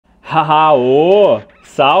Haha, ô!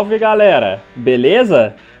 Salve galera!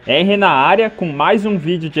 Beleza? Henry na área com mais um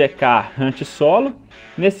vídeo de EK Hunt solo.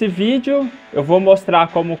 Nesse vídeo eu vou mostrar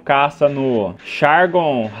como caça no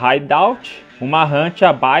Shargon Hideout, uma hunt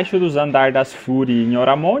abaixo dos andares das Fury em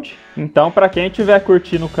ORAMOND. Então para quem estiver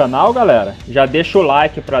curtindo o canal, galera, já deixa o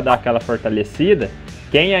like para dar aquela fortalecida.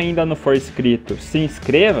 Quem ainda não for inscrito, se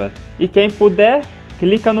inscreva. E quem puder,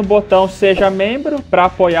 clica no botão Seja Membro para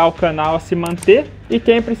apoiar o canal a se manter. E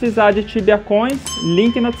quem precisar de Tibia Coins,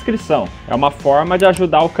 link na descrição. É uma forma de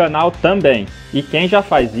ajudar o canal também. E quem já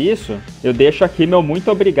faz isso, eu deixo aqui meu muito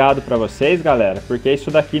obrigado para vocês, galera, porque isso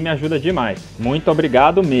daqui me ajuda demais. Muito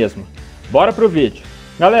obrigado mesmo. Bora pro vídeo.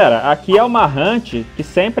 Galera, aqui é uma hunt que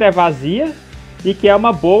sempre é vazia e que é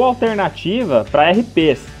uma boa alternativa para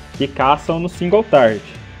RPs que caçam no single target.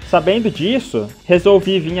 Sabendo disso,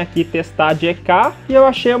 resolvi vir aqui testar de EK e eu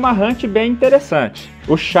achei uma hunt bem interessante.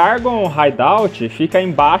 O Shargon Hideout fica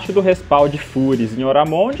embaixo do respawn de Furies em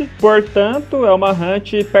ORAMOND, portanto é uma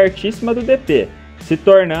hunt pertíssima do DP, se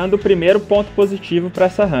tornando o primeiro ponto positivo para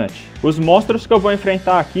essa hunt. Os monstros que eu vou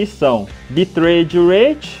enfrentar aqui são Betrayed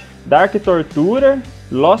Rage, Dark Torturer,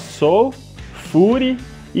 Lost Soul, Fury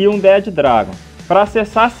e um Dead Dragon. Para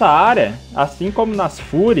acessar essa área, assim como nas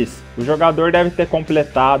Furies, o jogador deve ter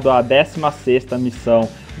completado a 16ª missão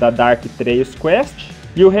da Dark Trails Quest.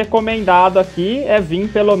 E o recomendado aqui é vir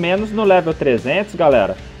pelo menos no level 300,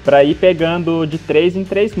 galera, para ir pegando de 3 em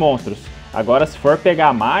 3 monstros. Agora, se for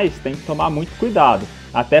pegar mais, tem que tomar muito cuidado.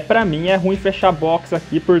 Até para mim é ruim fechar box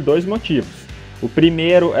aqui por dois motivos. O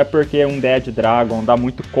primeiro é porque um Dead Dragon dá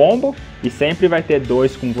muito combo e sempre vai ter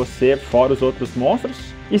dois com você, fora os outros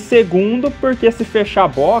monstros. E segundo, porque se fechar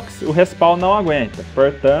box, o respawn não aguenta.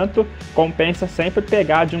 Portanto, compensa sempre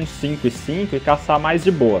pegar de uns 5 e 5 e caçar mais de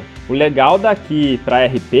boa. O legal daqui para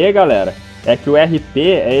RP, galera, é que o RP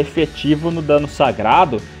é efetivo no dano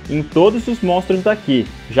sagrado em todos os monstros daqui.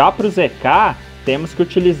 Já para o ZK, temos que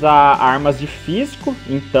utilizar armas de físico.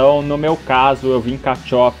 Então, no meu caso, eu vim com a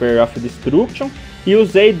Chopper of Destruction e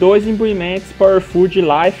usei 2 imbuimentos Power Food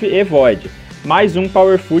Life e Void, mais um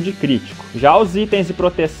Power Food crítico. Já os itens de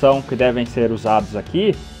proteção que devem ser usados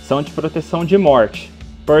aqui são de proteção de morte.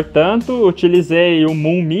 Portanto, utilizei o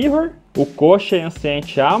Moon Mirror, o Coxa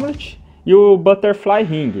Ancient Amulet e o Butterfly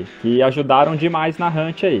Ring, que ajudaram demais na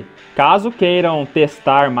hunt aí. Caso queiram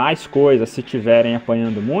testar mais coisas, se estiverem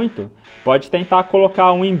apanhando muito, pode tentar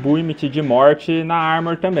colocar um Imbuement de morte na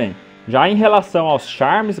Armor também. Já em relação aos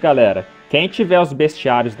Charms, galera, quem tiver os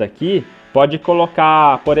bestiários daqui, pode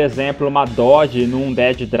colocar, por exemplo, uma Dodge num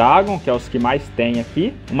Dead Dragon, que é os que mais tem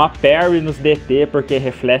aqui, uma Parry nos DT porque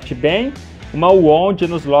reflete bem, uma Wand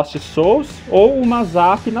nos Lost Souls ou uma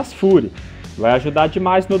Zap nas Fury. Vai ajudar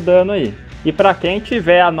demais no dano aí. E para quem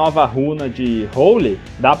tiver a nova runa de Holy,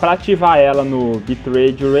 dá para ativar ela no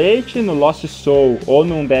Betrayed Rage, no Lost Soul ou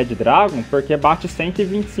num Dead Dragon, porque bate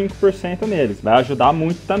 125% neles. Vai ajudar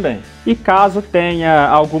muito também. E caso tenha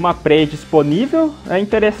alguma prey disponível, é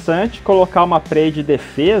interessante colocar uma prey de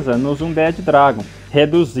defesa nos Undead Dragon,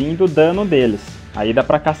 reduzindo o dano deles. Aí dá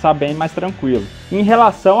para caçar bem mais tranquilo. Em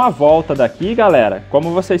relação à volta daqui, galera, como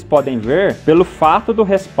vocês podem ver, pelo fato do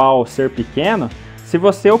respawn ser pequeno, se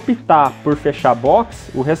você optar por fechar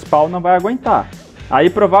box, o respawn não vai aguentar. Aí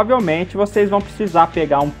provavelmente vocês vão precisar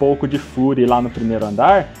pegar um pouco de Fury lá no primeiro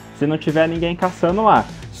andar, se não tiver ninguém caçando lá.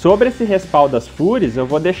 Sobre esse respawn das Furies, eu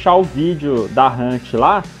vou deixar o vídeo da hunt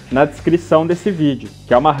lá na descrição desse vídeo,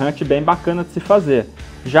 que é uma hunt bem bacana de se fazer.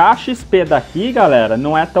 Já a XP daqui, galera,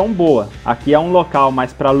 não é tão boa. Aqui é um local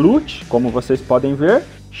mais para loot, como vocês podem ver.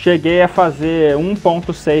 Cheguei a fazer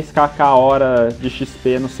 1.6 kk hora de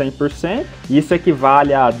XP no 100%. Isso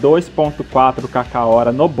equivale a 2.4 kk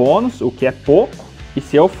hora no bônus, o que é pouco. E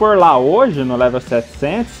se eu for lá hoje, no level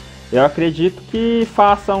 700, eu acredito que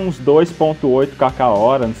faça uns 2.8 kk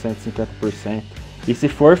hora no 150%. E se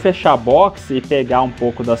for fechar box e pegar um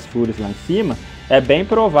pouco das Furies lá em cima, é bem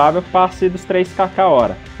provável que passe dos 3 kk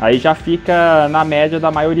hora. Aí já fica na média da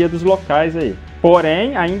maioria dos locais aí.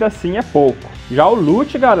 Porém, ainda assim é pouco. Já o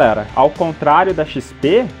loot, galera, ao contrário da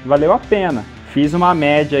XP, valeu a pena. Fiz uma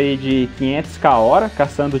média aí de 500k hora,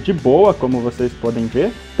 caçando de boa, como vocês podem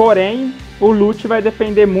ver. Porém, o loot vai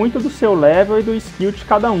depender muito do seu level e do skill de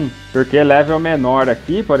cada um. Porque level menor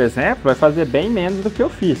aqui, por exemplo, vai fazer bem menos do que eu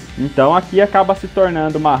fiz. Então aqui acaba se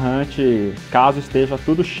tornando uma hunt, caso esteja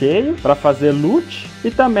tudo cheio, para fazer loot. E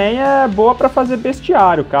também é boa para fazer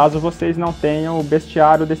bestiário, caso vocês não tenham o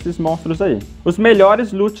bestiário desses monstros aí. Os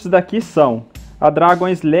melhores loots daqui são a Dragon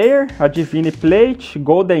Slayer, a Divine Plate,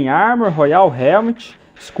 Golden Armor, Royal Helmet,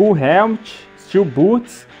 Skull Helmet, Steel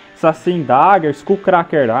Boots, Assassin Dagger,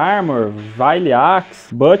 Skullcracker Armor, Vile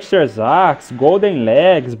Axe, Butcher's Axe, Golden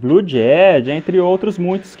Legs, Blood Edge, entre outros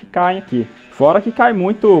muitos que caem aqui. Fora que cai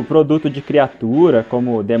muito produto de criatura,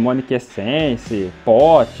 como Demonic Essence,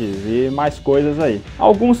 potes e mais coisas aí.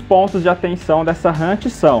 Alguns pontos de atenção dessa hunt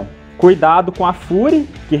são: cuidado com a Fury,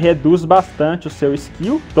 que reduz bastante o seu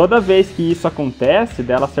skill. Toda vez que isso acontece,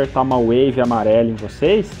 dela acertar uma wave amarela em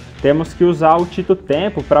vocês, temos que usar o Tito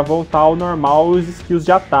Tempo para voltar ao normal os skills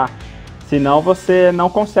de ataque. Senão você não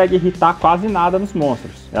consegue hitar quase nada nos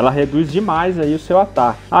monstros. Ela reduz demais aí o seu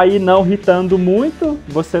ataque. Aí não hitando muito,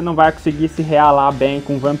 você não vai conseguir se realar bem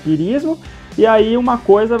com vampirismo. E aí uma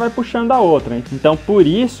coisa vai puxando a outra. Então por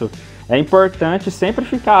isso é importante sempre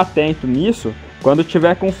ficar atento nisso quando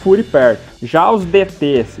tiver com Fury perto. Já os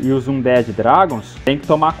DTs e os Undead Dragons tem que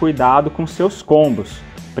tomar cuidado com seus combos.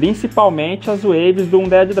 Principalmente as waves do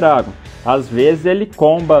Undead Dragon. Às vezes ele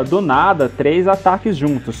comba do nada 3 ataques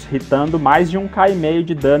juntos, hitando mais de 1k e meio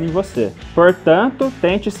de dano em você. Portanto,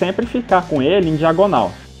 tente sempre ficar com ele em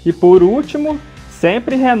diagonal. E por último,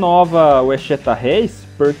 sempre renova o Esheta Reis,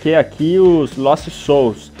 porque aqui os Lost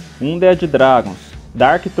Souls, Undead Dragons,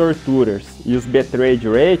 Dark Torturers e os Betrayed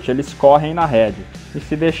Wraith, eles correm na rede. E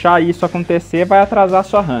se deixar isso acontecer, vai atrasar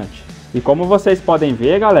sua hunt. E como vocês podem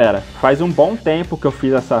ver, galera, faz um bom tempo que eu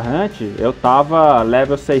fiz essa hunt, eu tava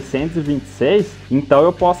level 626, então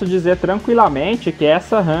eu posso dizer tranquilamente que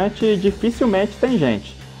essa hunt dificilmente tem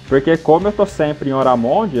gente. Porque como eu tô sempre em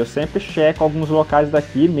ORAMOND, eu sempre checo alguns locais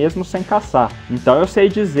daqui mesmo sem caçar. Então eu sei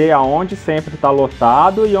dizer aonde sempre tá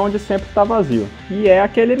lotado e onde sempre tá vazio. E é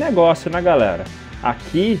aquele negócio, né, galera?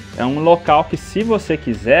 Aqui é um local que, se você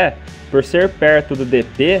quiser, por ser perto do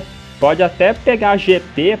DP, pode até pegar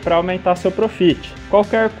GP para aumentar seu profit.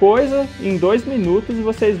 Qualquer coisa, em 2 minutos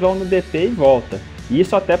vocês vão no DP e volta.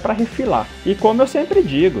 Isso até para refilar. E como eu sempre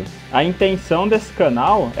digo, a intenção desse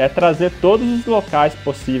canal é trazer todos os locais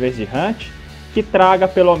possíveis de hunt que traga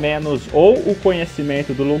pelo menos ou o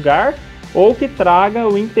conhecimento do lugar ou que traga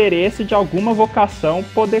o interesse de alguma vocação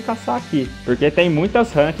poder caçar aqui. Porque tem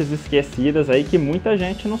muitas hunts esquecidas aí que muita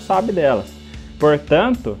gente não sabe delas.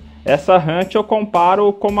 Portanto, essa hunt eu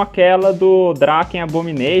comparo como aquela do Draken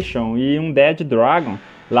Abomination e um Dead Dragon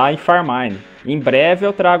lá em Farmine. Em breve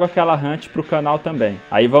eu trago aquela hunt para o canal também.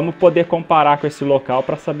 Aí vamos poder comparar com esse local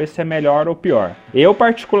para saber se é melhor ou pior. Eu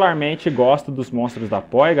particularmente gosto dos monstros da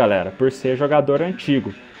POI, galera, por ser jogador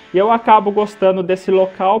antigo. E eu acabo gostando desse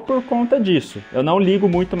local por conta disso. Eu não ligo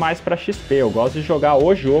muito mais para XP, eu gosto de jogar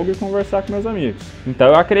o jogo e conversar com meus amigos. Então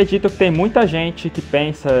eu acredito que tem muita gente que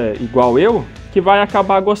pensa igual eu, que vai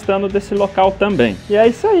acabar gostando desse local também. E é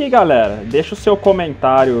isso aí, galera. Deixa o seu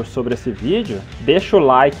comentário sobre esse vídeo, deixa o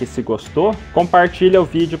like se gostou, compartilha o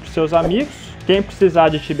vídeo para seus amigos. Quem precisar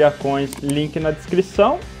de Tibia Coins, link na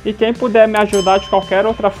descrição. E quem puder me ajudar de qualquer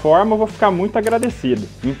outra forma, eu vou ficar muito agradecido.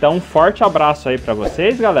 Então um forte abraço aí pra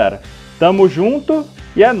vocês, galera. Tamo junto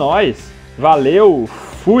e é nóis. Valeu,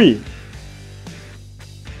 fui!